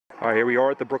All right, here we are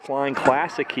at the Brookline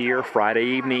Classic here, Friday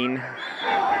evening.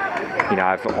 You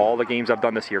know, all the games I've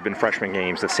done this year have been freshman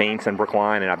games, the Saints and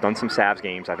Brookline, and I've done some Savs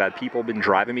games. I've had people been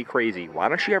driving me crazy. Why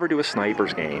don't you ever do a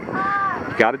snipers game?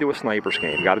 You got to do a snipers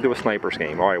game. You got to do a snipers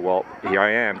game. All right, well, here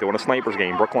I am doing a snipers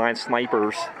game. Brookline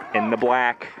snipers in the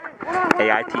black,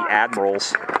 AIT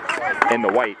Admirals in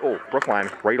the white. Oh, Brookline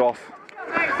right off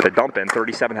the dump in.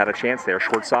 37 had a chance there,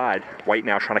 short side. White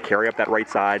now trying to carry up that right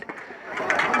side.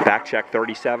 Back check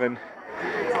 37,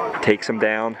 takes him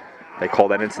down. They call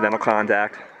that incidental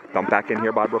contact. Dump back in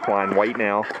here by Brookline. White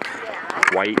now.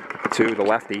 White to the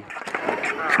lefty.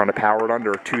 Trying to power it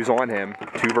under. Two's on him.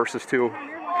 2 versus 2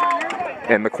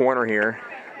 in the corner here.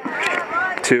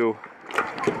 2.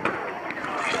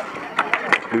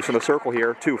 Loose in the circle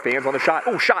here. 2 fans on the shot.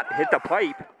 Oh, shot. Hit the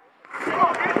pipe.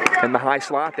 In the high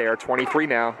slot there. 23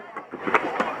 now.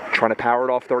 Trying to power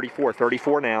it off 34.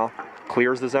 34 now.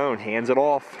 Clears the zone. Hands it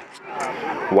off.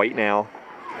 White now.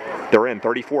 They're in.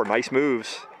 34. Nice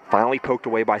moves. Finally poked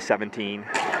away by 17.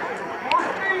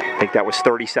 I think that was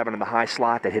 37 in the high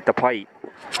slot that hit the pipe.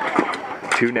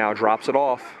 2 now drops it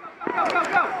off.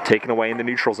 Taken away in the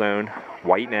neutral zone.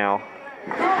 White now.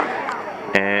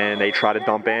 And they try to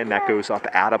dump in. That goes up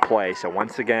out of play. So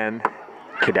once again,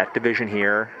 Cadet Division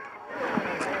here.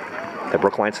 The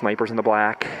Brookline Snipers in the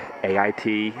black.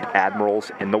 AIT Admirals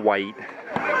in the white.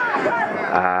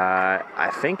 I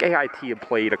think AIT had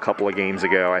played a couple of games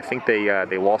ago. I think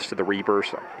they lost to the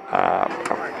Reapers.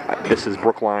 This is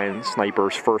Brookline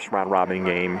Snipers' first round robin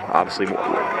game. Obviously,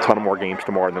 a ton of more games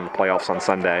tomorrow than the playoffs on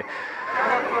Sunday.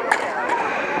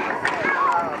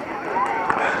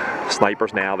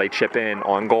 Snipers now, they chip in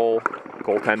on goal.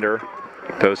 Goaltender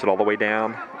throws it all the way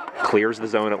down. Clears the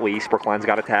zone at least. Brookline's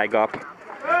got a tag up.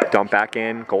 Dump back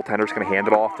in. Goaltender's going to hand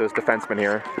it off to his defenseman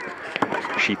here.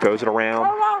 She throws it around.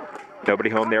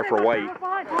 Nobody home there for White.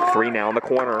 3 now in the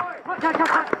corner.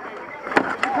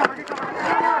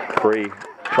 3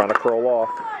 trying to curl off.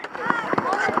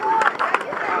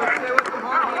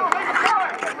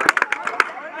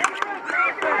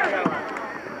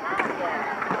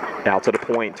 Now to the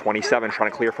point. 27 trying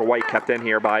to clear for White. Kept in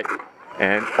here by,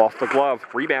 and off the glove.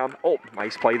 Rebound. Oh,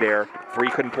 nice play there.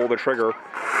 3 couldn't pull the trigger.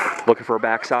 Looking for a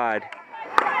backside.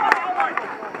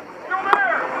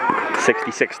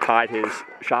 66 tied his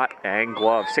shot and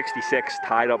glove. 66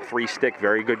 tied up 3 stick.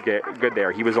 Very good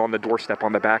there. He was on the doorstep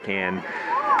on the backhand.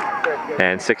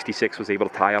 And 66 was able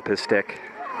to tie up his stick.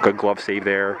 Good glove save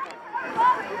there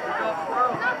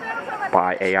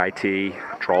by AIT.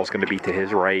 Trawl's going to be to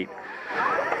his right.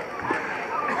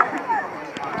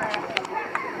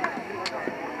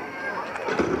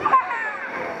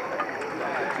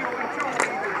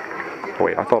 Oh,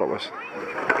 wait, I thought it was...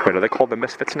 Wait, are they called the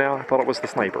Misfits now? I thought it was the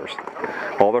Snipers.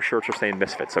 All their shirts are saying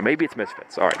Misfits, so maybe it's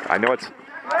Misfits. All right, I know it's...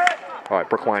 All right,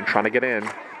 Brookline trying to get in.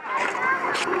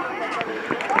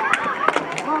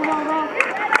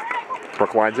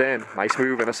 Brookline's in. Nice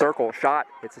move in a circle. Shot.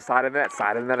 Hits the side of the net.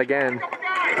 Side of the net again.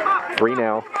 3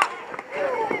 now.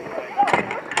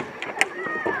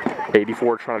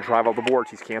 84 trying to drive up the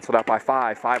boards. He's canceled out by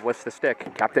 5. 5 lifts the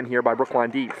stick. Kept in here by Brookline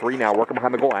deep. 3 now working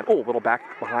behind the goal line. Oh, little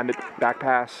back behind the back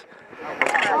pass.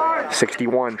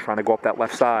 61 trying to go up that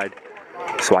left side.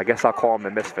 So I guess I'll call them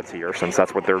the Misfits here since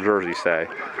that's what their jerseys say.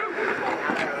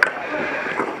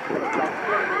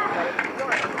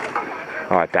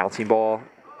 All right, bouncing ball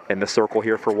in the circle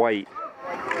here for White.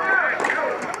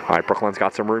 All right, Brookline's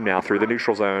got some room now through the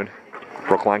neutral zone.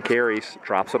 Brookline carries,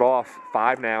 drops it off.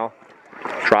 5 now.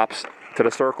 Drops to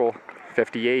the circle.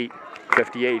 58.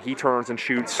 58. He turns and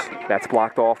shoots. That's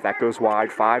blocked off. That goes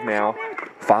wide. 5 now.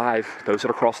 5. Throws it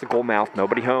across the goal mouth.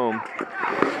 Nobody home.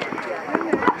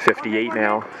 58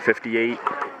 now. 58.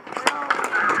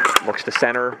 Looks to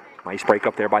center. Nice break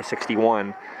up there by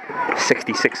 61.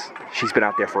 66. She's been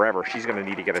out there forever. She's going to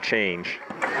need to get a change.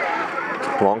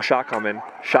 Long shot coming.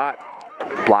 Shot.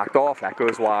 Blocked off. That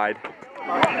goes wide.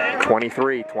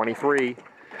 23. 23.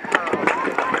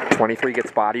 23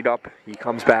 gets bodied up. He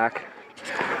comes back.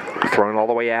 Thrown all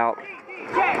the way out.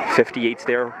 58's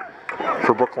there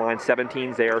for Brookline.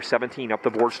 17's there. 17 up the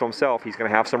boards to himself. He's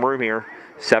going to have some room here.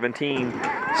 17.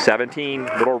 17.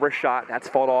 Little wrist shot. That's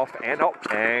fought off. And oh,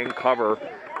 and cover.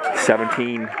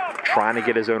 17 trying to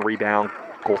get his own rebound.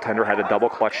 Goaltender had a double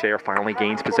clutch there. Finally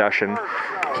gains possession.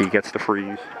 He gets the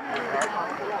freeze.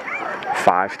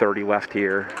 5:30 left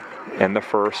here. And the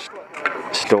first.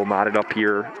 Still knotted up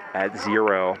here at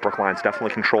 0. Brookline's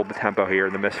definitely controlled the tempo here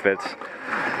in the Misfits.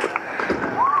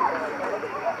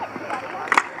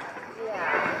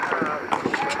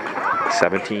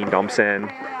 '17 dumps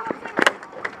in.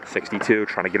 62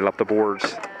 trying to get it up the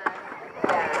boards.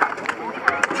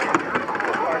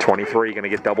 23 going to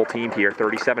get double teamed here.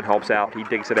 37 helps out. He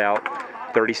digs it out.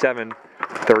 37,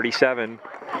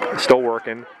 still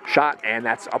working. Shot, and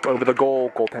that's up over the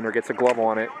goal. Goaltender gets a glove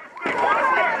on it.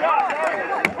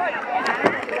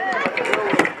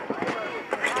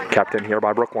 Kept in here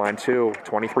by Brookline, 2.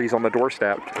 23's on the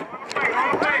doorstep.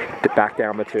 Back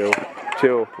down the 2.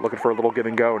 Looking for a little give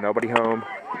and go. Nobody home.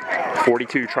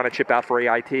 42 trying to chip out for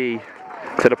AIT.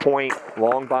 To the point,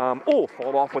 long bomb. Oh,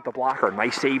 fall off with the blocker.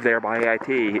 Nice save there by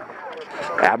AIT.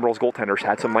 Admirals goaltenders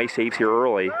had some nice saves here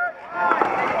early.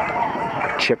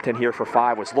 Chipped in here for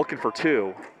 5, was looking for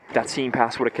 2. That seam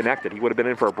pass would have connected. He would have been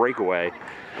in for a breakaway.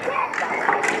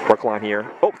 Brookline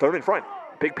here. Oh, thrown in front.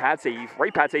 Big pad save,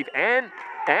 right pad save, and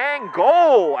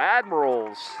goal,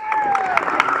 Admirals.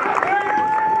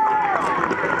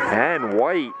 And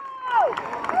White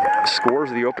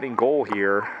scores the opening goal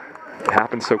here. It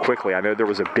happened so quickly. I know there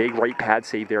was a big right pad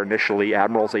save there initially.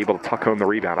 Admirals able to tuck home the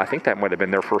rebound. I think that might have been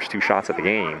their first 2 shots of the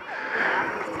game.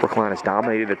 Brookline has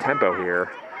dominated the tempo here.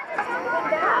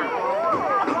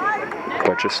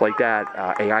 But just like that,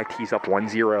 AIT's up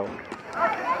 1-0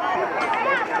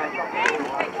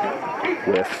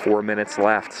 with 4 minutes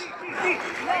left.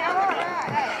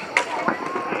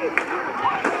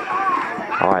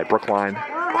 All right, Brookline,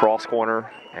 cross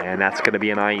corner, and that's going to be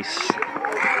an ice.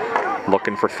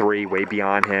 Looking for 3, way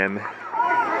beyond him.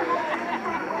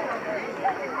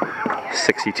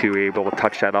 62 able to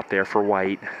touch that up there for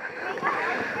White.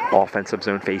 Offensive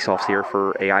zone face-offs here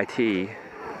for AIT.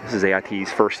 This is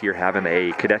AIT's first year having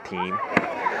a cadet team.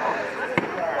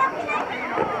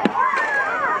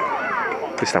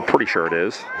 At least I'm pretty sure it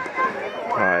is.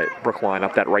 All right, Brookline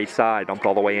up that right side, dumped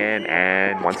all the way in,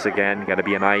 and once again, got to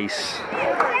be an ice.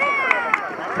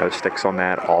 No sticks on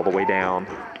that, all the way down.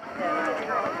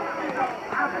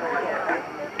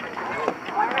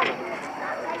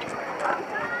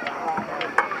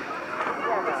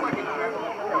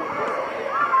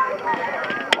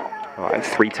 All right,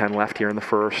 3:10 left here in the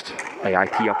first.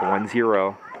 AIT up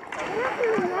 1-0.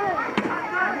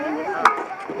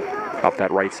 Up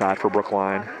that right side for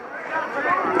Brookline.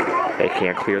 They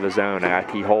can't clear the zone.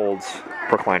 AIT holds.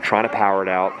 Brookline trying to power it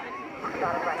out.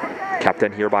 Kept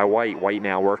in here by White. White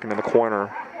now working in the corner.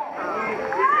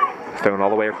 Thrown all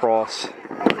the way across.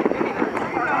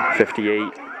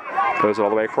 58. Throws it all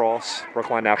the way across.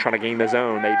 Brookline now trying to gain the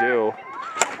zone. They do.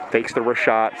 Fakes the wrist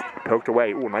shot. Poked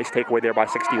away. Ooh, nice takeaway there by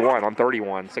 61 on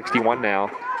 31. 61 now.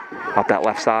 Up that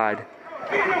left side.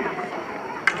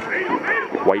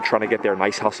 White trying to get there.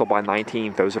 Nice hustle by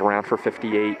 19. Throws it around for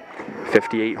 58.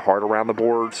 58 hard around the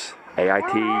boards.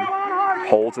 AIT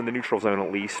holds in the neutral zone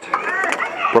at least.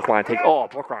 Brookline take. Oh,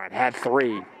 Brookline had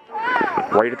 3.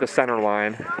 Right at the center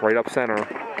line. Right up center.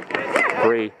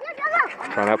 3.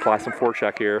 Trying to apply some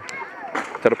forecheck here.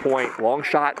 To the point. Long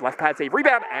shot. Left pad save.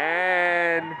 Rebound.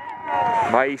 And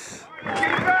nice.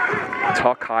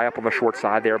 Tuck high up on the short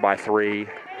side there by 3.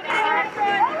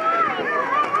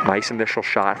 Nice initial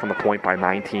shot from the point by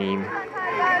 19.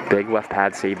 Big left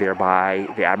pad save there by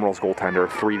the Admirals goaltender.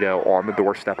 3 though on the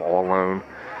doorstep all alone.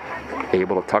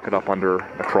 Able to tuck it up under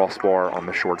the crossbar on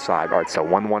the short side. All right, so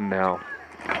 1-1 now.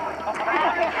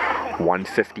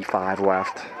 1:55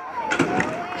 left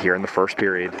here in the first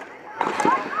period.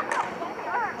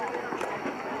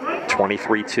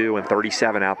 23-2 and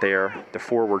 37 out there. The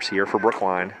forwards here for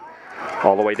Brookline.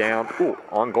 All the way down. Ooh,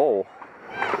 on goal.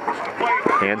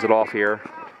 Hands it off here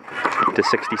to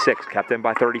 66. Kept in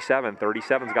by 37.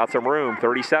 37's got some room.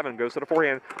 37 goes to the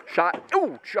forehand. Shot.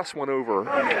 Ooh, just went over.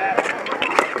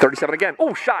 37 again.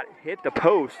 Ooh, shot. Hit the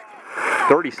post.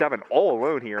 37 all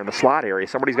alone here in the slot area.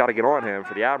 Somebody's got to get on him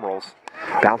for the Admirals.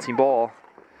 Bouncing ball.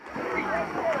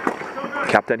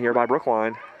 Kept in here by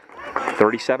Brookline.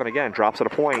 37 again. Drops at a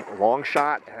point. Long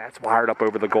shot. And that's wired up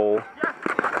over the goal.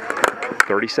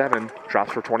 37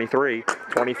 drops for 23.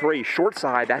 23 short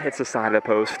side. That hits the side of the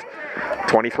post.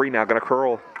 23 now going to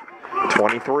curl.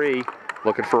 23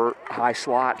 looking for high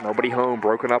slot. Nobody home.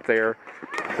 Broken up there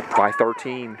by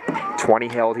 13. 20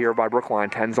 held here by Brookline.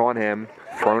 10's on him.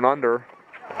 Thrown under.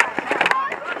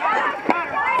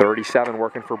 37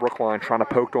 working for Brookline. Trying to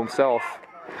poke to himself.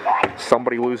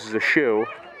 Somebody loses a shoe.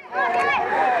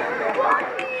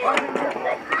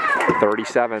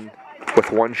 37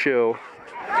 with 1 shoe.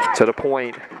 To the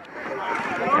point.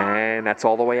 And that's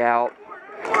all the way out.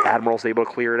 Admirals able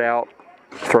to clear it out.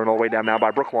 Thrown all the way down now by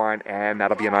Brookline. And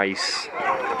that'll be an ice.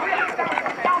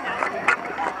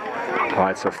 All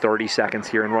right, so 30 seconds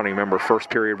here in running. Remember, first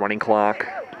period running clock.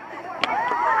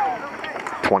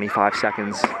 25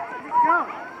 seconds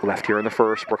left here in the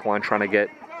first. Brookline trying to get,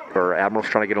 or Admirals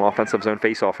trying to get an offensive zone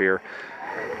face-off here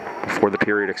before the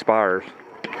period expires.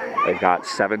 They've got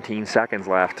 17 seconds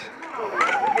left.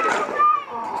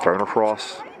 Thrown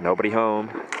across, nobody home.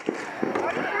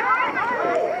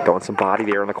 Going some body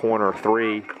there in the corner.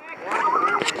 3.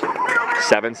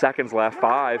 7 seconds left.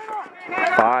 5.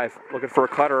 Looking for a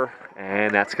cutter,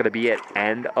 and that's going to be it.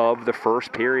 End of the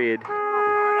first period.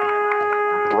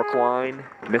 Brookline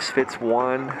Misfits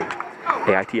 1,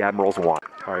 AIT Admirals 1. All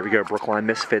right, here we go. Brookline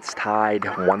Misfits tied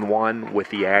 1-1 with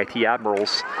the AIT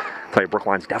Admirals. I'll tell you,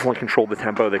 Brookline's definitely controlled the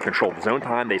tempo. They controlled the zone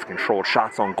time. They've controlled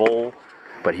shots on goal.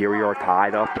 But here we are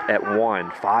tied up at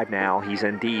 1. 5 now. He's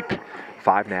in deep.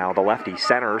 5 now. The lefty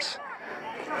centers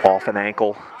off an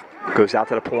ankle. Goes out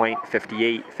to the point.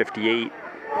 58. 58.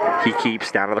 He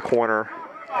keeps down to the corner.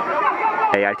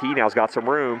 AIT now's got some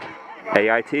room.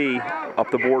 AIT up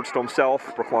the boards to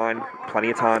himself. Brookline, plenty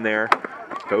of time there.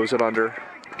 Throws it under.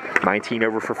 19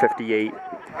 over for 58.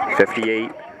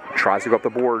 58. Tries to go up the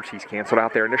boards. He's canceled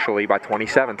out there initially by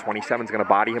 27. 27's going to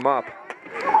body him up.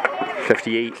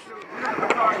 58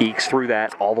 ekes through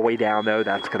that all the way down, though.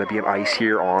 That's going to be an ice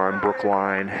here on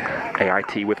Brookline.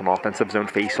 AIT with an offensive zone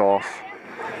face-off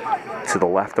to the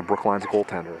left of Brookline's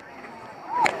goaltender.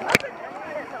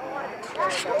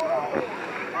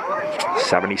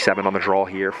 77 on the draw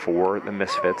here for the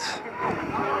Misfits,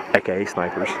 aka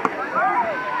Snipers.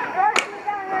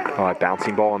 All right,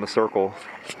 bouncing ball in the circle.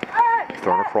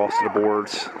 Thrown across to the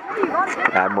boards.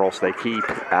 Admirals, they keep.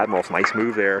 Admirals, nice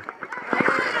move there.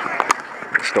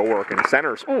 Still working.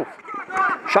 Centers. Ooh.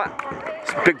 Shot.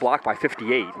 It's a big block by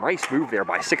 58. Nice move there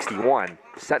by 61.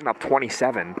 Setting up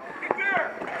 27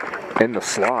 in the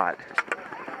slot.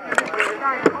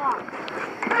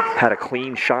 Had a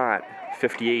clean shot.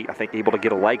 58, I think, able to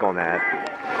get a leg on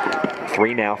that.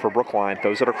 3 now for Brookline.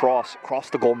 Throws it across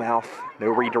the goal mouth. No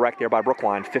redirect there by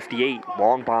Brookline. 58,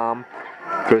 long bomb.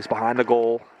 Goes behind the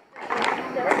goal.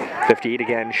 58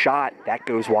 again. Shot. That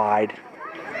goes wide.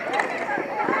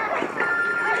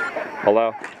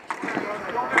 Hello.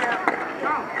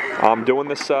 I'm doing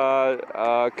this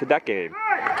cadet game.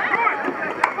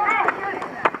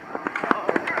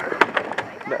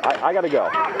 I gotta go.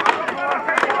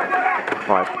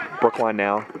 All right, Brookline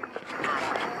now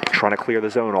trying to clear the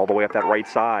zone all the way up that right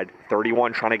side.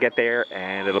 31 trying to get there,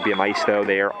 and it'll be a nice though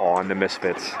there on the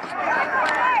Misfits.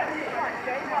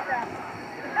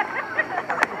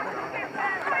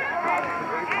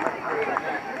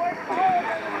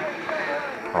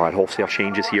 All right, wholesale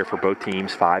changes here for both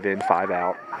teams. 5 in, 5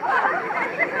 out.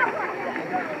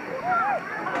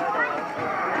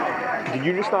 Did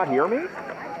you just not hear me?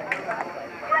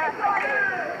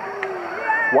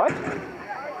 What?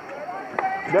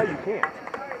 No, you can't.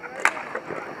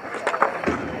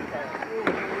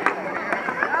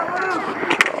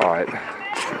 All right,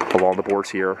 along the boards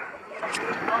here.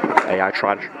 AIT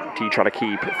try to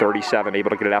keep. 37, able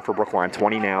to get it out for Brookline.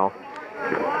 20 now.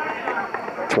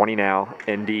 20 now,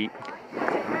 in deep.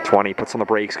 20, puts on the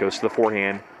brakes, goes to the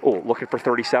forehand. Oh, looking for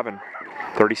 37.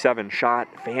 37, shot,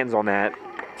 fans on that.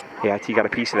 AIT got a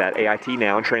piece of that. AIT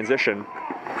now in transition.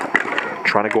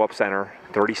 Trying to go up center.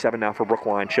 37 now for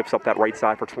Brookline. Chips up that right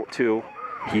side for 2.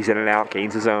 He's in and out,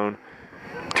 gains his own.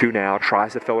 2 now,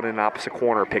 tries to fill it in the opposite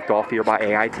corner. Picked off here by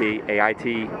AIT.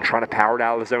 AIT trying to power it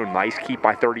out of the zone. Nice keep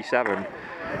by 37.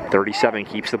 37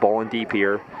 keeps the ball in deep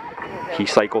here. He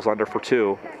cycles under for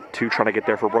 2. 2 trying to get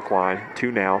there for Brookline.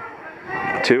 2 now.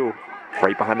 2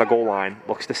 right behind the goal line.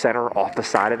 Looks to center off the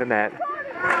side of the net.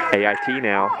 AIT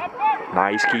now.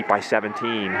 Nice keep by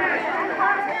 17.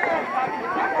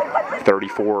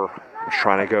 34 was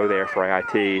trying to go there for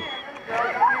AIT.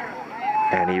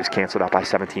 And he was canceled out by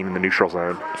 17 in the neutral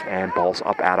zone. And ball's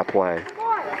up out of play.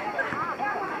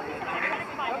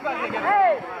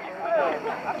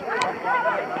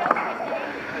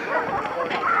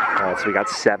 All right, so we got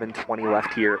 7:20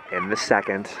 left here in the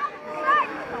second.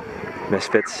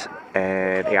 Misfits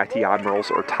and AIT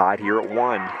Admirals are tied here at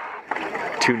 1.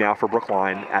 2 now for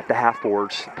Brookline at the half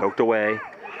boards. Poked away.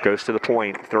 Goes to the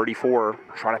point. 34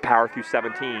 trying to power through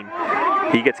 17.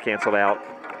 He gets canceled out.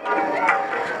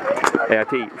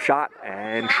 AIT shot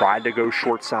and tried to go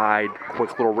short side.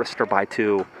 Quick little wrister by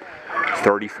 2.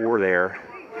 34 there.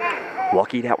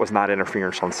 Lucky that was not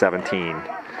interference on 17.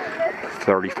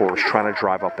 34 was trying to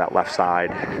drive up that left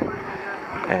side.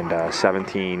 And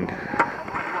 17,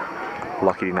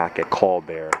 lucky to not get called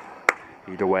there.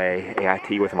 Either way,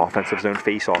 AIT with an offensive zone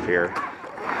face-off here.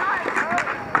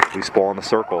 Loose ball in the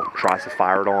circle. Tries to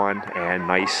fire it on, and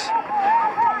nice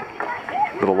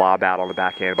little lob out on the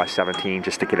backhand by 17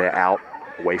 just to get it out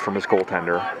away from his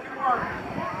goaltender.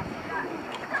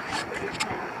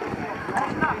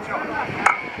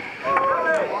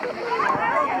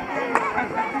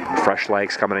 Fresh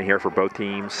legs coming in here for both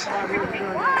teams.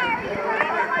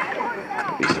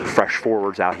 These fresh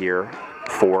forwards out here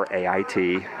for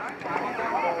AIT.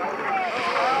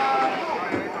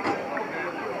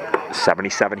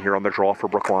 77 here on the draw for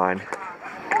Brookline.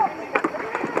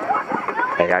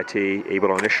 AIT able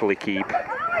to initially keep.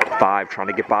 5 trying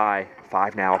to get by.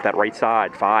 5 now at that right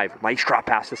side. 5. Nice drop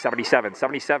pass to 77.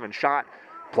 77 shot.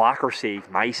 Blocker save.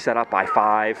 Nice setup by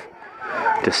 5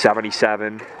 to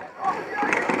 77.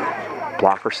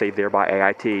 Blocker save there by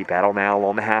AIT. Battle now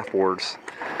along the half boards.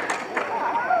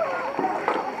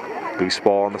 Loose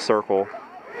ball in the circle.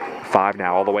 5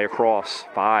 now all the way across.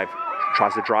 5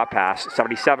 tries to drop pass.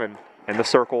 77 in the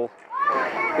circle.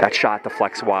 That shot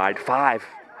deflects wide. 5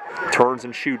 turns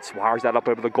and shoots. Wires that up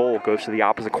over the goal. Goes to the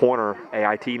opposite corner.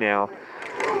 AIT now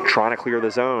trying to clear the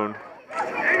zone.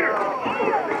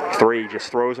 3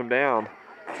 just throws him down.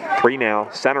 3 now.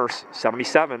 Centers.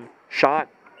 77. Shot.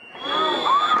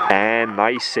 And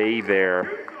nice save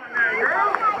there.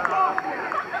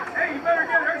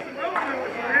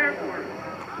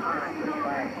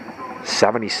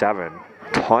 '77.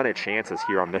 Ton of chances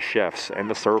here on the shifts and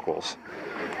the circles.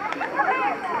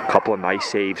 A couple of nice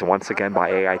saves once again by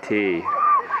AIT. The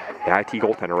AIT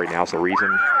goaltender right now is the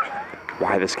reason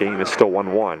why this game is still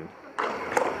 1-1.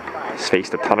 He's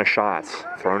faced a ton of shots.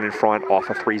 Thrown in front off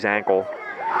of 3's ankle.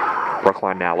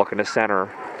 Brookline now looking to center.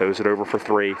 Throws it over for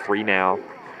 3. 3 now.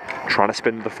 Trying to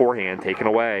spin to the forehand. Taken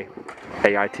away.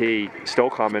 AIT still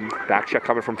coming. Back check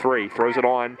coming from 3. Throws it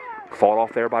on. Fought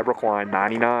off there by Brookline.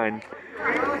 99.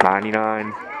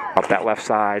 99. Up that left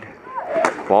side.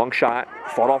 Long shot.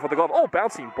 Fought off with the glove. Oh,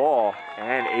 bouncing ball.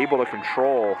 And able to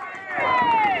control.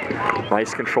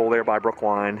 Nice control there by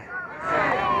Brookline.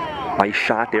 Nice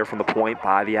shot there from the point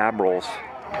by the Admirals.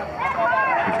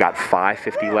 We've got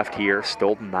 5:50 left here.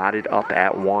 Still knotted up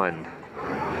at 1.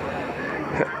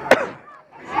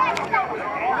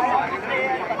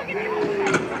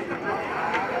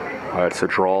 All right, so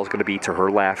draw is going to be to her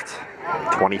left.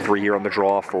 23 here on the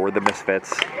draw for the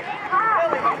Misfits.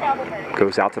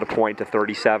 Goes out to the point to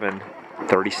 37.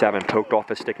 37 poked off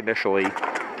his stick initially.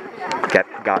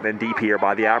 Gotten in deep here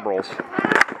by the Admirals.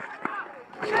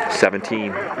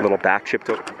 17, little back chip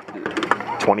to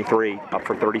 23, up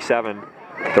for 37.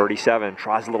 37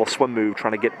 tries a little swim move,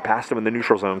 trying to get past him in the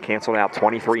neutral zone. Canceled out.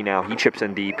 23 now. He chips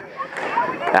in deep.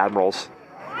 Admirals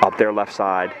up there left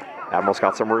side. Admirals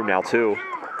got some room now. 2.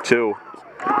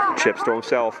 Chips to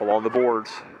himself along the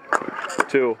boards.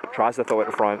 2 tries to throw it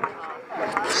in front.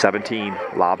 17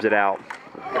 lobs it out.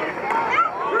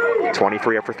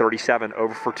 23 up for 37.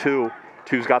 Over for 2.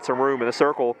 2's got some room in the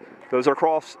circle. Those are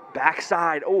across.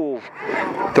 Backside. Oh,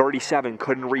 37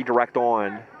 couldn't redirect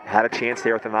on. Had a chance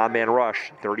there with an odd man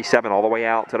rush. 37 all the way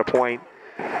out to the point.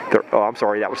 Oh, I'm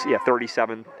sorry. That was,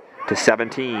 37 to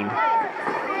 17.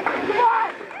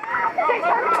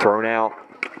 Thrown out.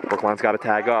 Brookline's got to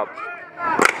tag up.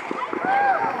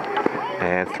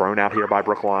 And thrown out here by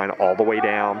Brookline all the way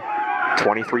down.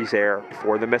 23's there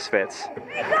for the Misfits.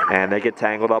 And they get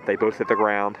tangled up. They both hit the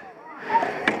ground.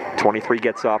 23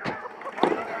 gets up.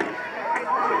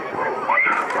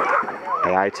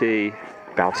 AIT,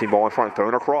 bouncing ball in front,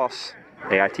 thrown across.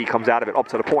 AIT comes out of it, up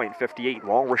to the point. 58,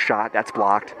 long wrist shot, that's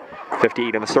blocked.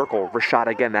 58 in the circle, wrist shot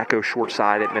again, that goes short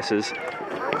side, it misses.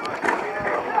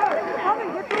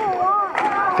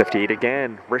 58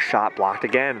 again, wrist shot, blocked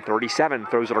again. 37,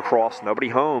 throws it across, nobody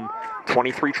home.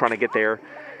 23 trying to get there.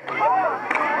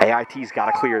 AIT's got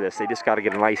to clear this, they just got to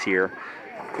get an ice here.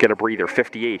 Get a breather.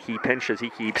 58, he pinches, he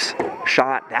keeps.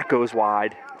 Shot, that goes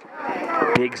wide.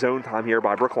 Big zone time here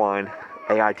by Brookline.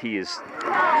 AIT has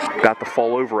got the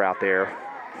fall over out there.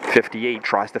 58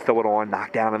 tries to throw it on,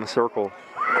 knocked down in the circle.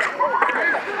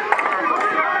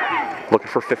 Looking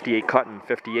for 58 cutting.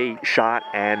 58 shot,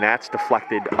 and that's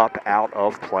deflected up out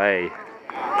of play.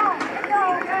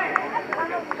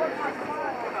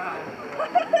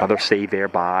 Another save there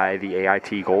by the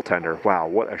AIT goaltender. Wow,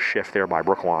 what a shift there by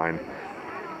Brookline.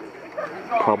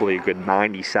 Probably a good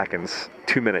 90 seconds,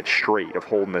 2 minutes straight of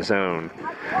holding the zone.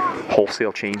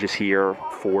 Wholesale changes here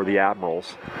for the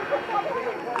Admirals.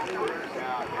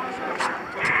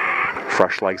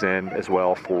 Fresh legs in as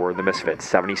well for the Misfits.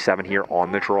 77 here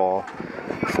on the draw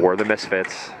for the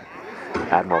Misfits.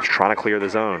 Admirals trying to clear the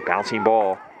zone. Bouncing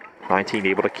ball. 19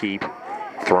 able to keep.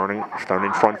 Thrown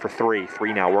in front for 3.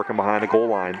 3 now working behind the goal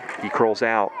line. He curls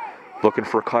out. Looking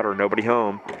for a cutter. Nobody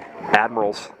home.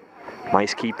 Admirals.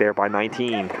 Nice keep there by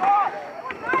 19.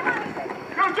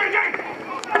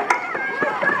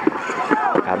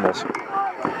 Admirals.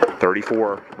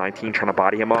 34. 19 trying to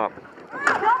body him up.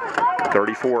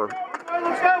 34.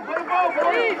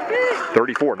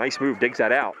 34, nice move, digs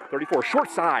that out. 34, short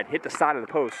side, hit the side of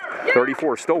the post.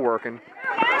 34, still working.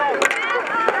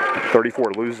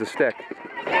 34, loses the stick.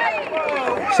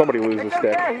 Somebody loses a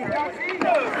stick.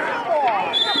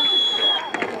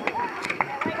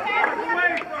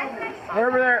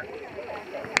 Over there.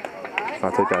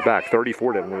 I'll take that back.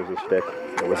 34 didn't lose a stick.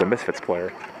 It was a Misfits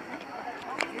player.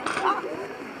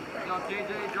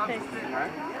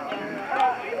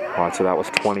 All right, so that was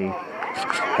 20.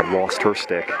 Had lost her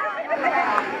stick.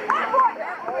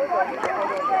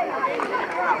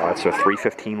 All right, so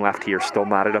 3:15 left here. Still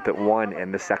knotted up at 1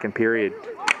 in the second period.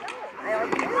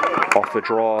 Off the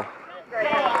draw.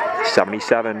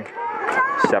 77.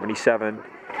 77.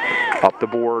 Up the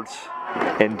boards.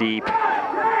 And deep.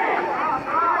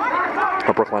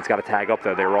 But Brookline's got to tag up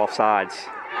though. They were offsides.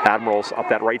 Admirals up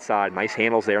that right side. Nice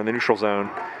handles there in the neutral zone.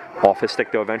 Off his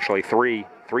stick though eventually. 3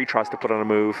 tries to put on a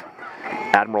move.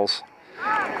 Admirals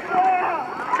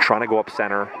trying to go up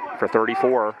center for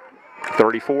 34.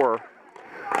 34.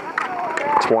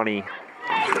 20.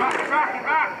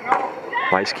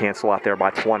 Nice cancel out there by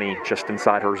 20. Just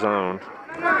inside her zone.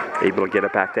 Able to get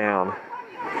it back down.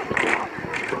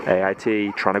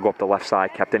 AIT trying to go up the left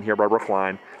side. Kept in here by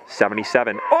Brookline.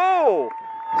 77. Oh!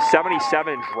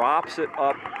 77 drops it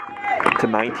up to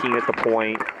 19 at the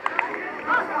point.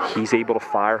 He's able to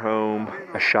fire home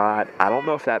a shot. I don't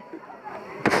know if that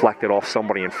deflected off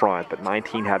somebody in front, but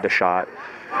 19 had the shot.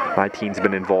 19's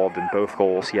been involved in both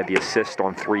goals. He had the assist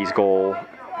on 3's goal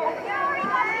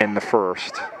in the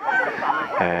first.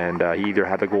 And he either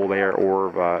had the goal there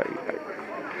or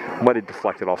might have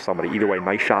deflected off somebody. Either way,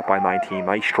 nice shot by 19.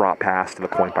 Nice drop pass to the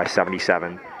point by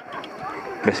 77.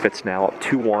 Misfits now up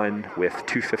 2-1 with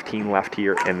 2:15 left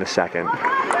here in the second.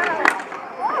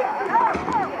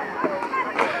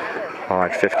 All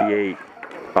right, 58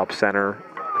 up center.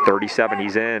 37,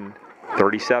 he's in.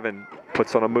 37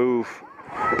 puts on a move.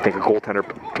 I think a goaltender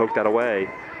poked that away.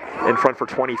 In front for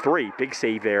 23. Big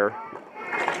save there.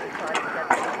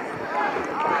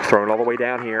 Thrown all the way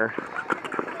down here.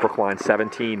 Brookline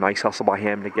 17. Nice hustle by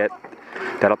him to get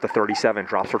that up to 37.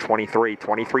 Drops for 23.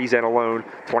 23's in alone.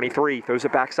 23 throws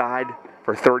it backside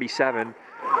for 37.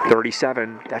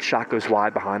 37. That shot goes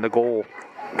wide behind the goal.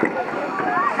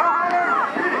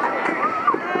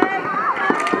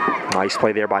 Nice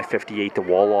play there by 58 to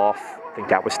wall off. I think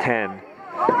that was 10.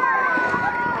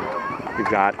 We've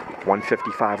got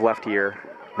 1:55 left here.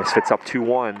 Misfits up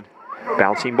 2-1.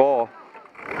 Bouncing ball.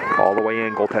 All the way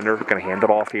in. Goaltender going to hand it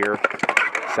off here.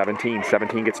 17.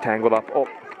 17 gets tangled up. Oh.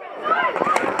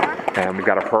 And we've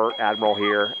got a hurt Admiral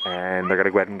here. And they're going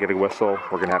to go ahead and get a whistle.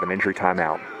 We're going to have an injury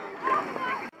timeout.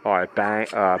 All right, back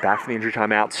from the injury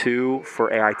timeout. 2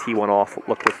 for AIT went off.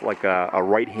 Looked with like a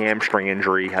right hamstring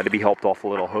injury. Had to be helped off a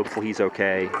little. Hopefully he's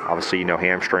okay. Obviously, you know,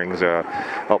 hamstrings.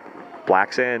 Oh,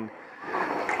 Black's in.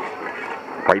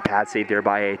 Right pad save there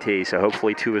by AIT. So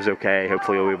hopefully 2 is okay.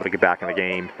 Hopefully he'll be able to get back in the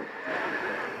game.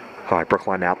 All right,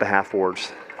 Brookline out the half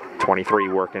boards. 23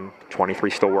 working. 23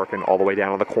 still working all the way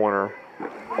down to the corner.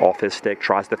 Off his stick.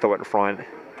 Tries to throw it in front.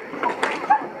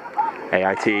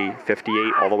 AIT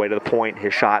 58 all the way to the point.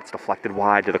 His shot's deflected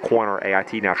wide to the corner.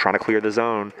 AIT now trying to clear the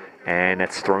zone, and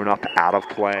it's thrown up out of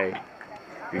play.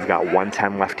 We've got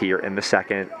 1:10 left here in the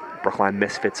second. Brookline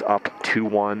Misfits up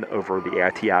 2-1 over the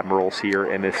AIT Admirals here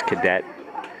in this cadet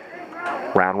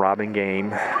round robin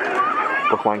game.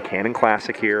 Brookline Cannon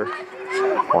Classic here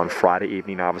on Friday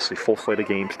evening. Obviously full slate of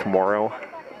games tomorrow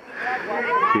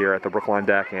here at the Brookline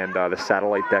deck and the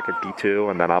satellite deck at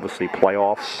B2, and then obviously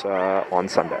playoffs on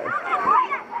Sunday.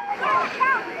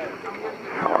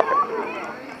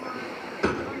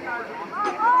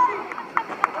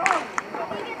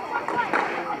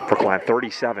 Brookline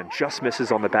 37 just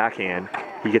misses on the backhand.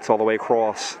 He gets all the way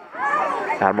across.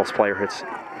 Admirals player hits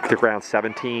the ground.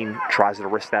 17 tries to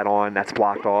wrist that on. That's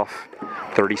blocked off.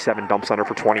 37 dumps under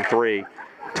for 23.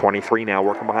 23 now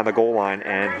working behind the goal line,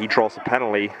 and he draws a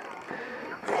penalty.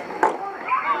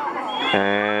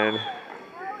 And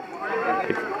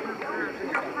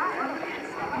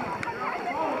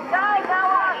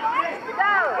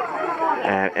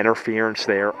interference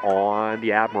there on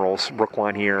the Admirals.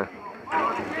 Brookline here.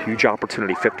 Huge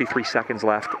opportunity. 53 seconds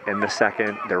left in the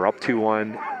second. They're up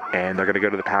 2-1, and they're going to go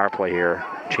to the power play here.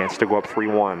 Chance to go up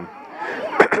 3-1.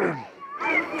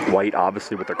 White,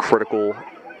 obviously, with a critical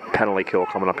penalty kill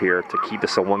coming up here to keep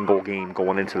this a 1-goal game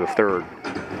going into the third.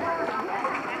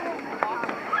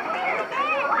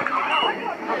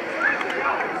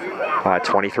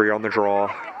 23 on the draw.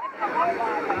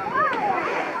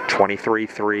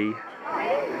 23-3.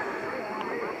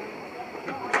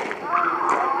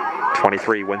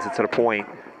 23 wins it to the point.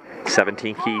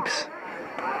 17 keeps.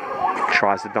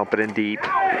 Tries to dump it in deep.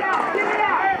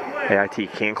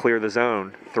 AIT can't clear the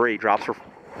zone. 3 drops for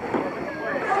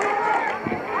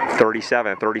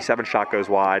 37. 37 shot goes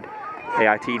wide.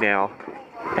 AIT now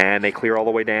And they clear all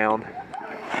the way down.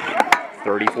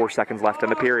 34 seconds left in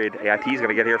the period. AIT's going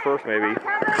to get here first, maybe.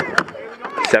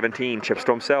 17, chips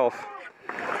to himself.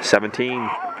 17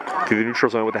 through the neutral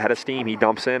zone with a head of steam. He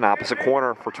dumps in opposite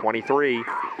corner for 23.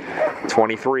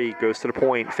 23 goes to the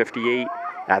point. 58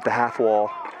 at the half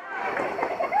wall.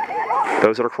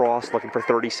 Those that are crossed looking for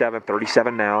 37.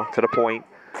 37 now to the point.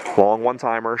 Long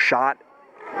one-timer. Shot.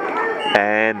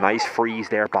 And nice freeze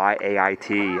there by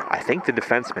AIT. I think the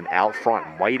defenseman out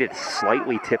front might have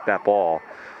slightly tipped that ball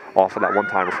off of that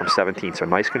one-timer from 17. So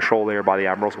nice control there by the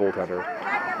Admirals goaltender.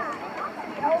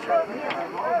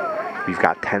 We've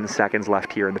got 10 seconds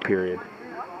left here in the period.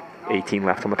 18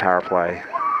 left on the power play.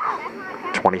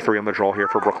 23 on the draw here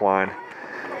for Brookline.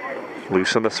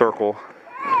 Loose in the circle.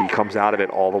 He comes out of it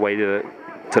all the way to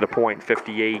the point.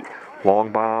 58.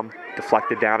 Long bomb.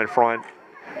 Deflected down in front.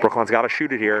 Brookline's got to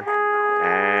shoot it here.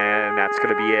 And that's going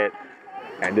to be it.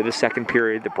 End of the second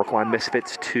period. The Brookline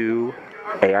Misfits 2.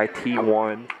 AIT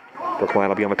 1. Brookline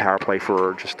will be on the power play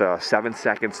for just 7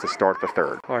 seconds to start the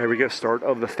third. All right, here we go. Start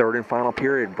of the third and final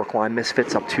period. Brookline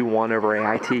Misfits up 2-1 over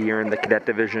AIT here in the Cadet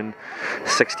Division.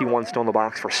 61 still in the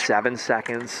box for 7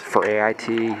 seconds for AIT.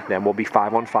 Then we'll be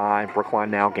 5-on-5.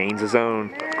 Brookline now gains his own.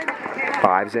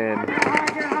 5's in.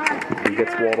 He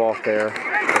gets walled off there.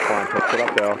 Brookline picks it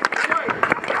up though.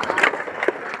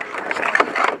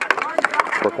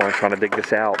 Brookline trying to dig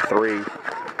this out. 3.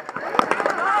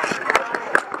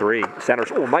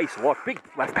 Centers. Oh, nice look. Big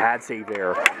left pad save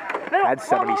there. Pad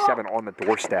 77 on the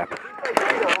doorstep.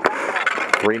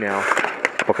 3 now.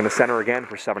 Looking to center again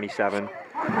for 77.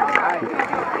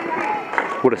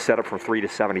 Would have set up from 3 to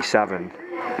 77.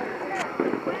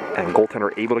 And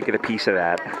goaltender able to get a piece of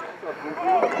that.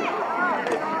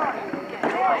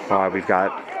 We've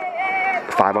got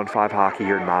 5-on-5 hockey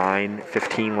here.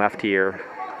 9:15 left here.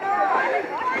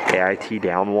 AIT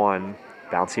down 1.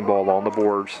 Bouncing ball along the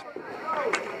boards.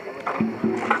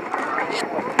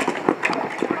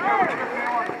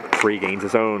 3 gains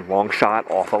his own. Long shot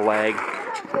off a leg.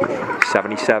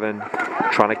 77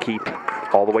 trying to keep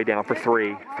all the way down for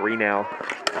 3. 3 now.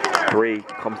 3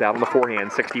 comes out on the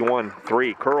forehand. 61.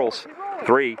 3 curls.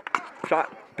 3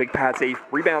 shot. Big pad save.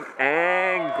 Rebound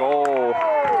and goal.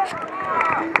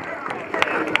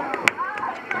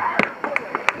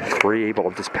 3 able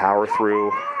to just power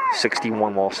through.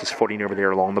 61 lost his footing over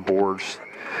there along the boards.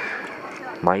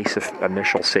 Nice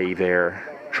initial save there.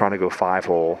 Trying to go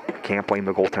 5-hole. Can't blame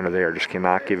the goaltender there. Just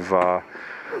cannot give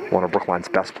one of Brookline's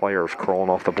best players crawling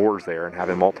off the boards there and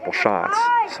having multiple shots.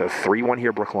 So 3-1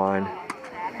 here, Brookline.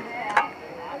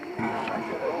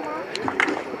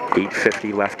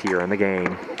 8:50 left here in the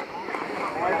game.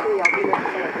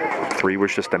 3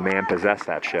 was just a man possessed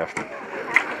that shift.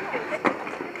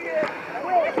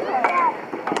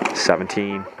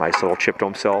 17, nice little chip to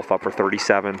himself, up for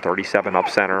 37. 37 up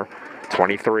center.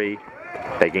 23,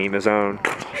 they gain his own.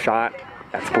 Shot,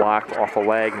 that's blocked off a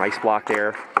leg. Nice block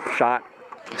there. Shot,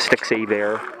 stick save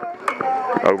there.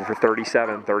 Over for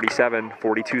 37. 37,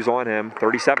 42's on him.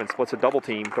 37 splits a double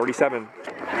team. 37,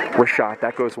 wrist shot,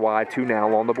 that goes wide. 2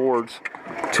 now on the boards.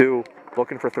 2,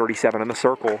 looking for 37 in the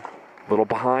circle. A little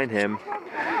behind him.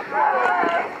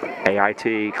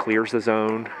 AIT clears the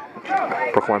zone.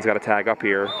 Brookline's got a tag up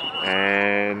here.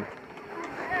 And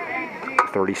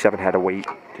 37 had to wait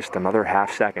just another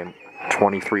half second.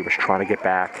 23 was trying to get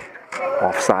back.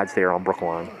 Offsides there on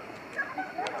Brookline.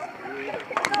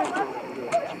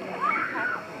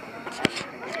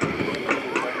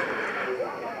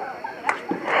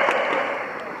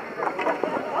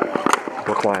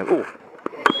 Brookline, ooh.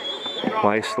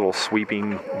 Nice little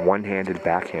sweeping one-handed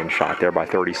backhand shot there by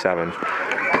 37.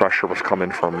 Pressure was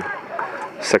coming from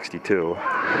 62.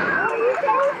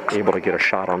 Able to get a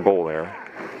shot on goal there.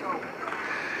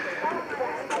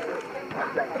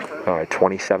 All right,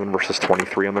 27 versus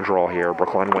 23 on the draw here.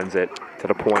 Brookline wins it to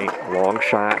the point. Long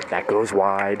shot, that goes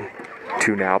wide.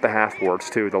 2 now at the half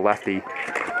boards. 2, the lefty.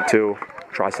 2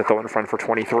 tries to throw it in front for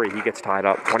 23. He gets tied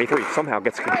up. 23 somehow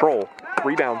gets control.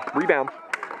 Rebound.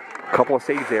 Couple of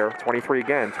saves there. 23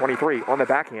 again. 23 on the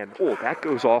backhand. Oh, that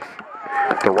goes off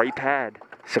the right pad.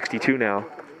 62 now.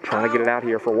 Trying to get it out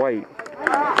here for White.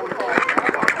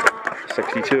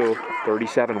 62.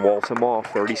 37 walls him off.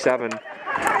 37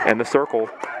 and the circle.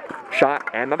 Shot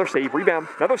and another save. Rebound.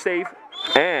 Another save.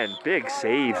 And big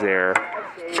saves there.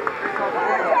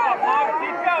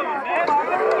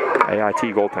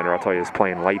 AIT goaltender, I'll tell you, is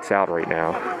playing lights out right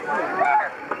now.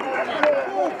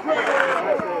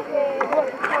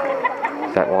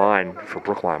 That line for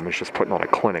Brookline was just putting on a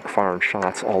clinic, firing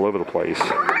shots all over the place.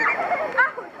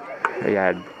 They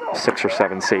had 6 or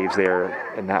 7 saves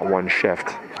there in that one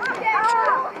shift.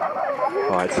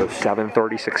 All right, so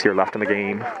 7:36 here left in the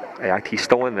game. AIT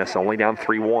still in this, only down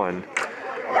 3-1.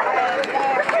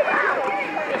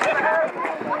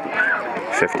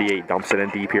 58 dumps it in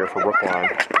deep here for Brookline.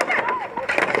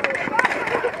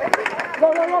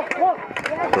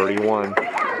 31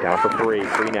 down for 3.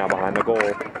 3 now behind the goal.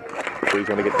 3's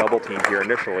going to get double teamed here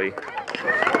initially.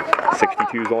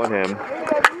 62's on him.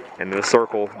 Into the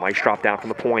circle. Nice drop down from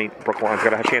the point. Brookline's got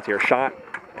to have a chance here. Shot.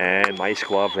 And nice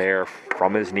glove there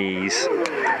from his knees.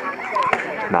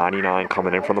 99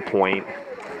 coming in from the point.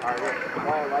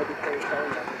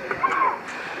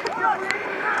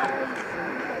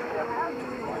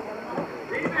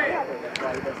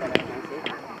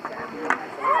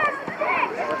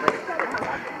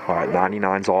 All right,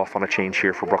 99's off on a change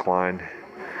here for Brookline.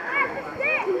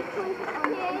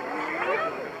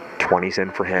 20's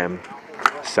in for him.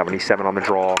 77 on the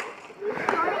draw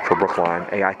for Brookline.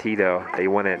 AIT though, they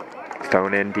win it.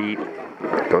 Thrown in deep.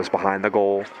 Goes behind the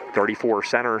goal. 34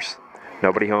 centers.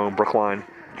 Nobody home. Brookline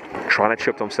trying to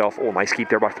chip himself. Oh, nice keep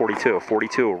there by 42.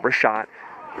 42, wrist shot.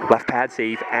 Left pad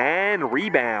save and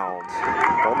rebound.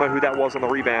 Don't know who that was on the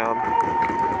rebound.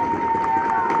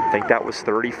 I think that was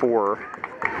 34.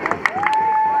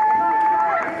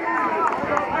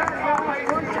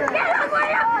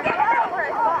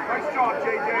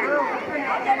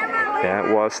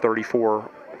 That was 34.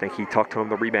 I think he tucked home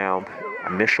the rebound.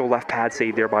 Initial left pad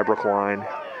save there by Brookline.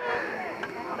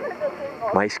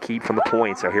 Nice keep from the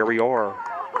point. So here we are.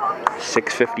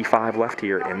 6:55 left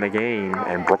here in the game,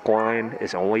 and Brookline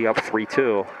is only up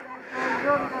 3-2.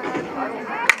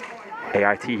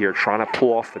 AIT here trying to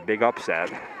pull off the big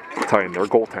upset. I'm telling you, their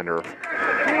goaltender,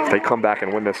 if they come back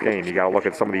and win this game, you got to look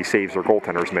at some of these saves their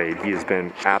goaltender's made. He has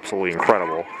been absolutely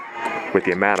incredible with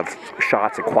the amount of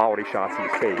shots and quality shots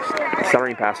he's faced.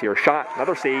 Centering pass here, shot,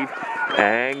 another save,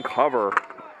 and cover.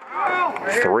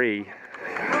 3.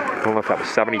 I don't know if that was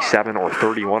 77 or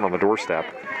 31 on the doorstep.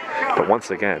 But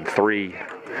once again, 3,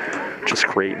 just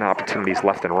creating opportunities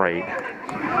left and right.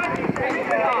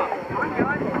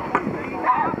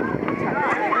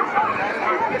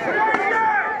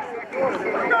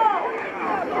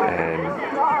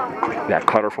 And that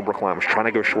cutter from Brookline was trying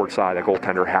to go short side. The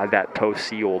goaltender had that post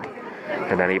sealed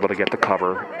and then able to get the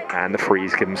cover and the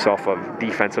freeze, give himself a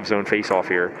defensive zone face-off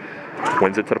here.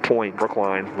 Wins it to the point.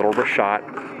 Brookline, little wrist shot,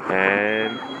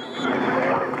 and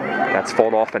that's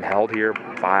fought off and held here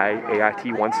by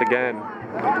AIT once again.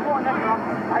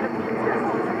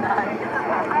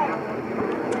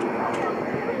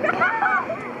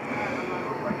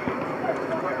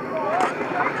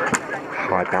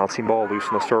 All right, bouncing ball loose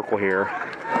in the circle here.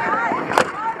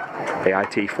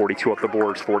 AIT 42 up the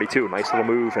boards, 42, nice little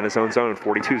move in his own zone.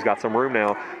 42's got some room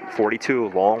now. 42,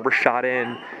 long wrist shot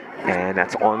in, and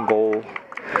that's on goal.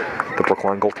 The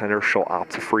Brookline goaltender shall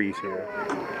opt to freeze here.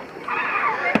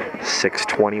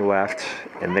 6:20 left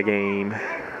in the game.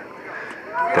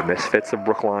 The Misfits of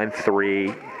Brookline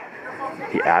 3.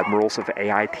 The Admirals of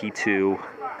AIT 2.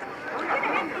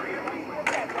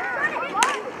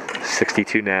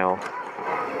 62 now.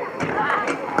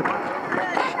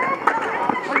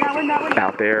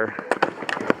 Out there.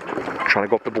 Trying to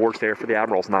go up the boards there for the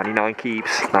Admirals. 99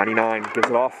 keeps. 99 gives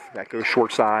it off. That goes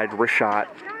short side. Wrist shot.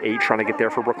 8 trying to get there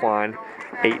for Brookline.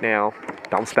 8 now.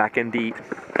 Bounce back in deep.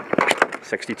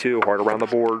 62, hard around the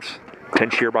boards.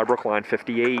 Pinch here by Brookline,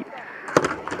 58.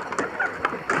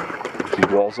 He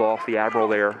walls off the Admiral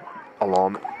there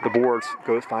along the boards.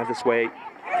 Goes, finds his way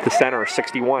to center.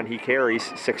 61, he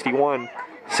carries. 61,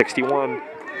 61.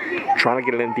 Trying to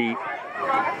get it in deep.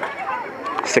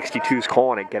 62's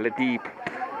calling it, get it deep.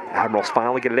 Admirals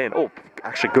finally get it in. Oh,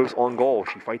 actually goes on goal.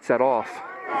 She fights that off.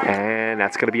 And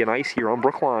that's going to be an ice here on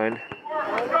Brookline.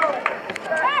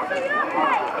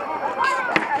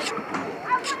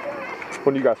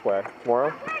 When do you guys play?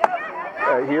 Tomorrow?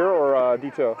 Here or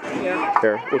D2? Yeah.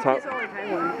 Here. What time?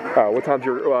 What time's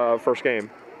your first game?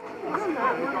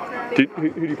 Who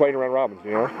do you play in round robins? Do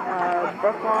you know?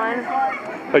 Brookline.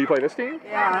 Oh, you play this team?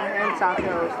 Yeah, and South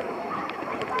Coast.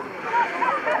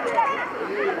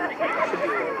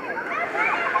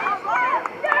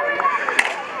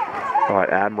 All right,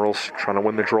 Admirals trying to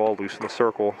win the draw, loose in the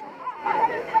circle.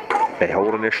 They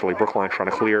hold initially. Brookline trying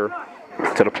to clear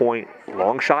to the point.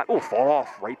 Long shot. Oh, fall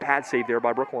off. Right pad save there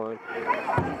by Brookline.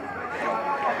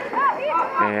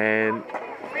 And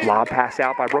lob pass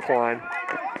out by Brookline.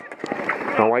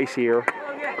 No ice here.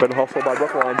 Good hustle by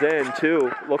Brookline's in.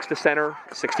 2. Looks to center.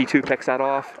 62 picks that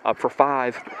off. Up for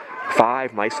 5.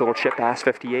 5. Nice little chip pass.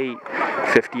 58.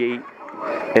 58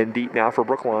 in deep now for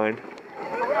Brookline.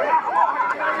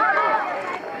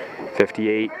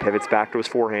 58 pivots back to his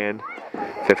forehand.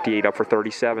 58 up for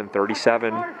 37.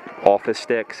 37 off his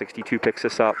stick. 62 picks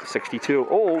this up. 62.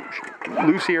 Oh,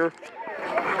 loose here.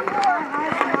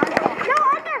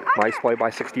 Nice play by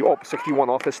 60. Oh, 61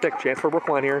 off his stick. Chance for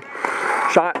Brookline here.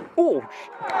 Shot. Oh,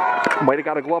 might have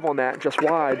got a glove on that. Just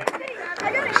wide.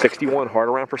 61. Hard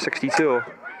around for 62.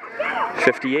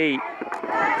 58.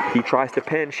 He tries to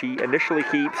pinch. He initially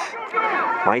keeps.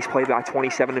 Nice play by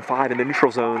 27 and 5 in the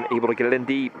neutral zone. Able to get it in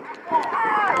deep.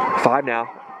 5 now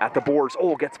at the boards.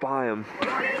 Oh, gets by him.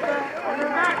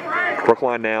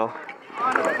 Brookline now.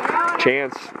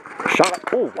 Chance. Shot.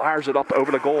 Oh, wires it up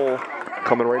over the goal.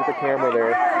 Coming right at the camera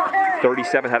there.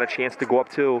 37 had a chance to go up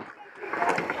too.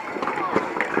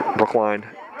 Brookline.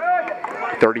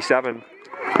 37.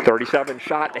 37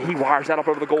 shot. He wires that up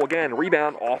over the goal again.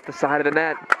 Rebound off the side of the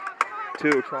net.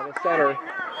 2 trying to center.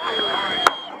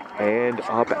 And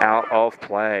up out of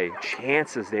play.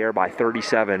 Chances there by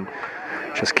 37.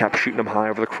 Just kept shooting them high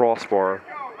over the crossbar.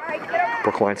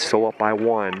 Brookline still up by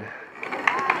 1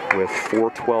 with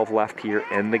 4:12 left here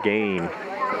in the game.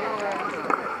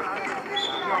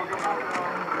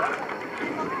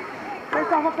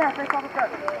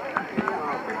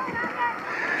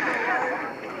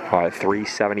 All right,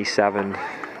 377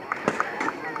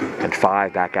 and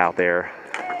 5 back out there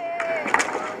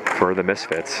for the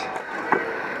Misfits.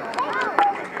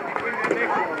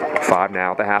 5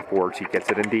 now at the half boards. He gets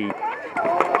it in deep.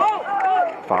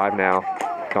 5 now.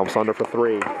 Comes under for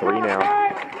 3. 3 now.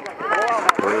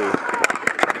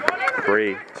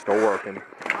 3. Still working.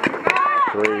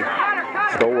 3.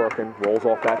 Still working. Rolls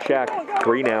off that check.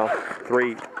 3 now.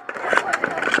 3.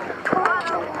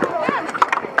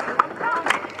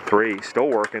 3. Still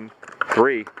working.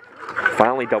 3.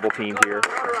 Finally double teamed here.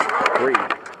 3.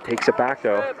 Takes it back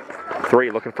though. 3.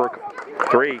 Looking for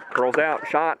 3. Curls out.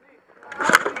 Shot.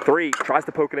 3. Tries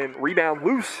to poke it in. Rebound.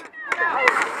 Loose.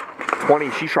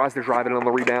 20. She tries to drive it on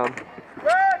the rebound.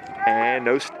 And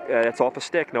no, that's off a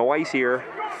stick. No ice here.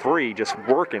 3. Just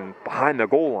working behind the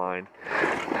goal line.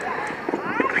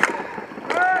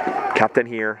 Kept in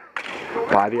here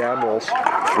by the Admirals.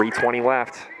 3:20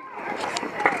 left.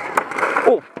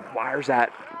 Oh, wires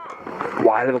that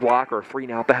wide of the blocker. 3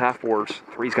 now at the half boards.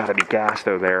 3's got to be gassed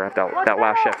though there at that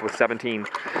last shift with 17.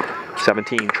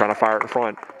 17 trying to fire it in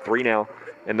front. 3 now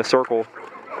in the circle.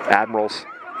 Admirals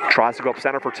tries to go up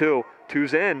center for 2.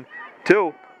 2's in.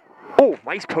 2. Oh,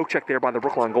 nice poke check there by the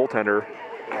Brookline goaltender.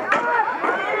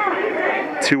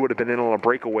 2 would have been in on a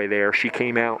breakaway there. She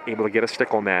came out, able to get a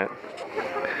stick on that.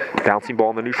 Bouncing ball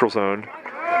in the neutral zone.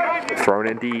 Thrown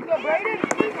in deep.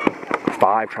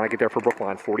 5 trying to get there for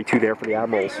Brookline. 42 there for the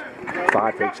Admirals.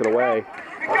 5 takes it away.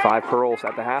 5 curls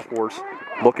at the half boards.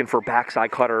 Looking for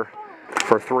backside cutter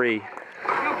for 3.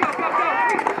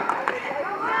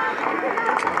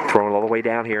 Thrown all the way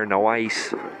down here. No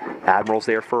ice. Admirals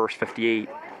there first. 58.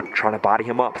 Trying to body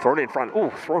him up. Thrown in front. Ooh,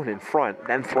 thrown in front.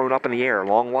 Then thrown up in the air.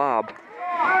 Long lob.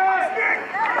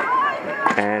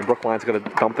 And Brookline's going to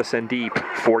dump this in deep.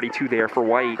 42 there for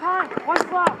White.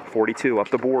 42 up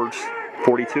the boards.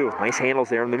 42. Nice handles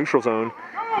there in the neutral zone.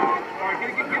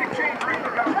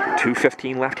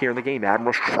 2:15 left here in the game.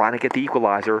 Admirals trying to get the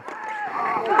equalizer.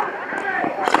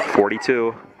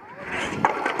 42.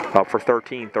 Up for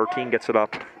 13. 13 gets it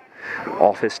up.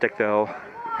 Off his stick though.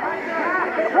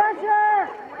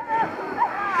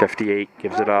 58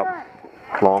 gives it up.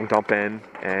 Long dump in.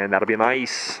 And that'll be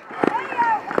nice.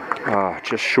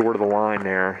 Just short of the line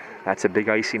there. That's a big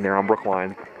icing there on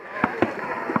Brookline.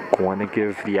 Going to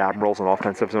give the Admirals an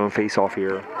offensive zone face-off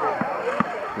here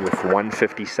with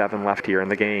 1:57 left here in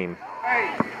the game.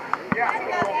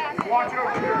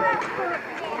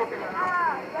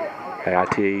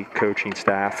 AIT coaching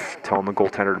staff telling the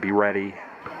goaltender to be ready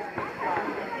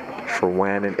for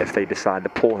when and if they decide to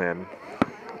pull him.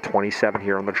 27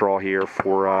 here on the draw here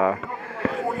for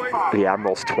the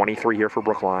Admirals. 23 here for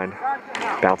Brookline.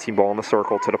 Bouncing ball in the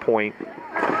circle to the point.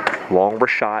 Long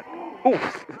wrist shot.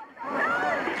 Oof.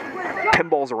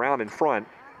 Pinballs around in front.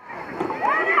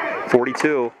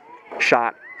 42.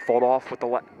 Shot. Fought off with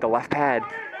the left pad.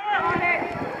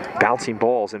 Bouncing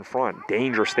balls in front.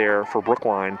 Dangerous there for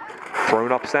Brookline.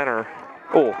 Thrown up center.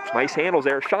 Oh, nice handles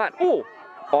there. Shot. Oh,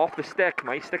 off the stick.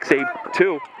 Nice stick save.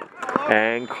 2.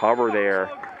 And cover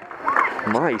there.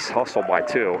 Nice hustle by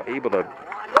 2. Able to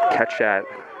catch that.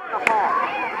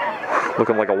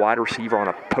 Looking like a wide receiver on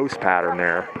a post pattern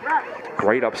there.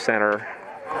 Right up center.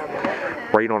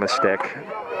 Right on his stick.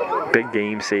 Big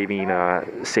game saving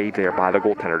save there by the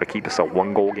goaltender to keep us a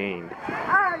 1-goal game.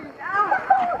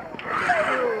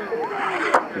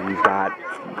 We've got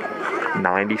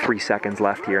 93 seconds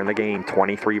left here in the game.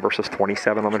 23 versus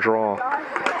 27 on the draw.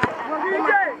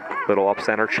 Little up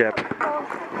center chip.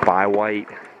 by White.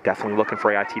 Definitely looking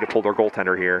for AIT to pull their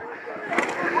goaltender here.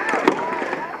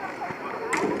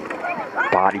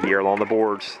 Body here along the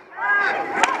boards.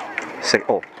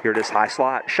 Oh, here it is, high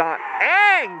slot, shot,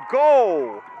 and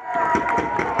goal!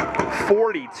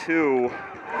 42.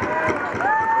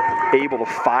 Able to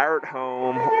fire it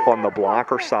home on the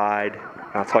blocker side.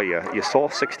 I'll tell you, you saw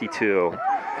 62.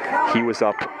 He was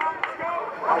up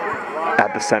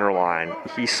at the center line.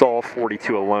 He saw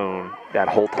 42 alone that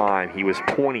whole time. He was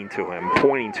pointing to him,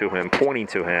 pointing to him, pointing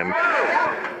to him.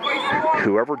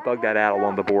 Whoever dug that out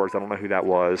along the boards, I don't know who that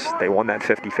was. They won that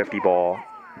 50-50 ball.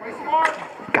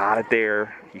 Got it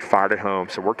there. He fired it home.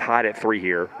 So we're tied at 3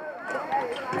 here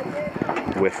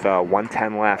with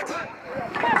 1:10 left.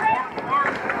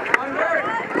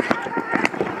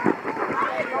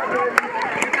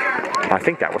 I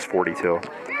think that was 42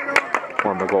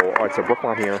 on the goal. All right, so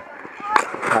Brookline here.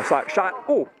 High slot, shot.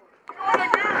 Oh!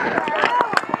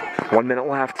 1 minute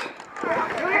left.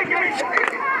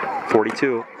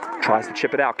 42. Tries to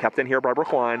chip it out. Kept in here by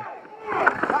Brookline.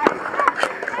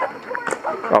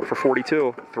 Up for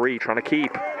 42. 3 trying to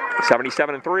keep.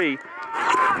 77 and 3.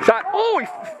 Shot. Oh,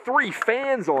 3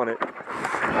 fans on it.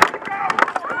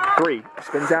 3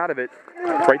 spins out of it.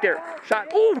 Right there. Shot.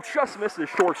 Oh, just misses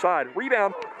short side.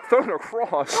 Rebound. Thrown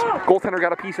across. Goaltender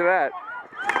got a piece of that.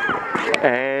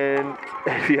 And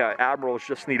yeah, Admirals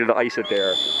just needed to ice it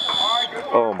there.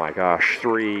 Oh my gosh.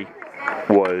 3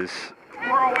 was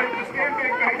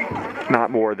not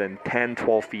more than 10,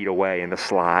 12 feet away in the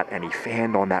slot, and he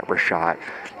fanned on that wrist shot.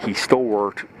 He still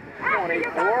worked.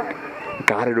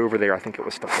 Got it over there, I think it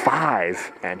was to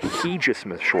 5, and he just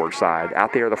missed short side.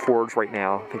 Out there, the forwards right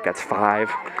now, I think that's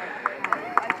 5.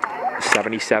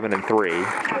 77 and 3.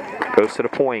 Goes to the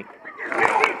point.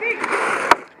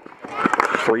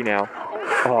 3 now.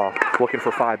 Oh, looking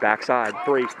for 5 backside.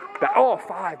 3. Oh,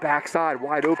 5 backside,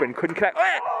 wide open. Couldn't connect.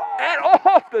 And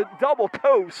off the double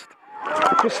post.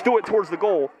 Just threw it towards the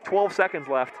goal. 12 seconds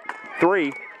left.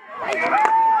 3.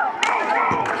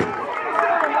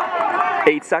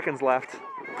 8 seconds left.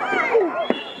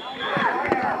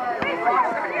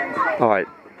 All right.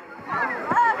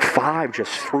 5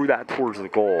 just threw that towards the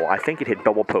goal. I think it hit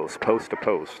double post, post to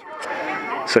post.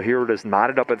 So here it is,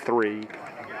 knotted up at 3.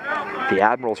 The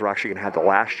Admirals are actually going to have the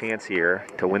last chance here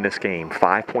to win this game.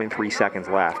 5.3 seconds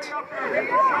left.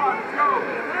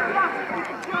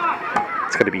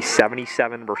 It's going to be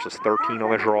 77 versus 13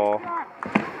 on the draw.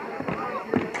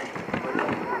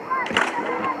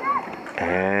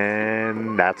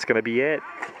 And that's going to be it.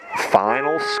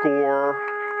 Final score.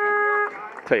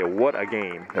 I'll tell you what a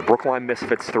game. The Brookline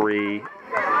Misfits 3.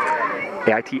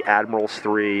 AIT Admirals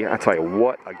 3. I tell you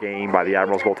what a game by the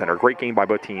Admirals goaltender. Great game by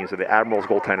both teams. The Admirals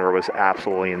goaltender was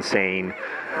absolutely insane.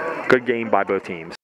 Good game by both teams.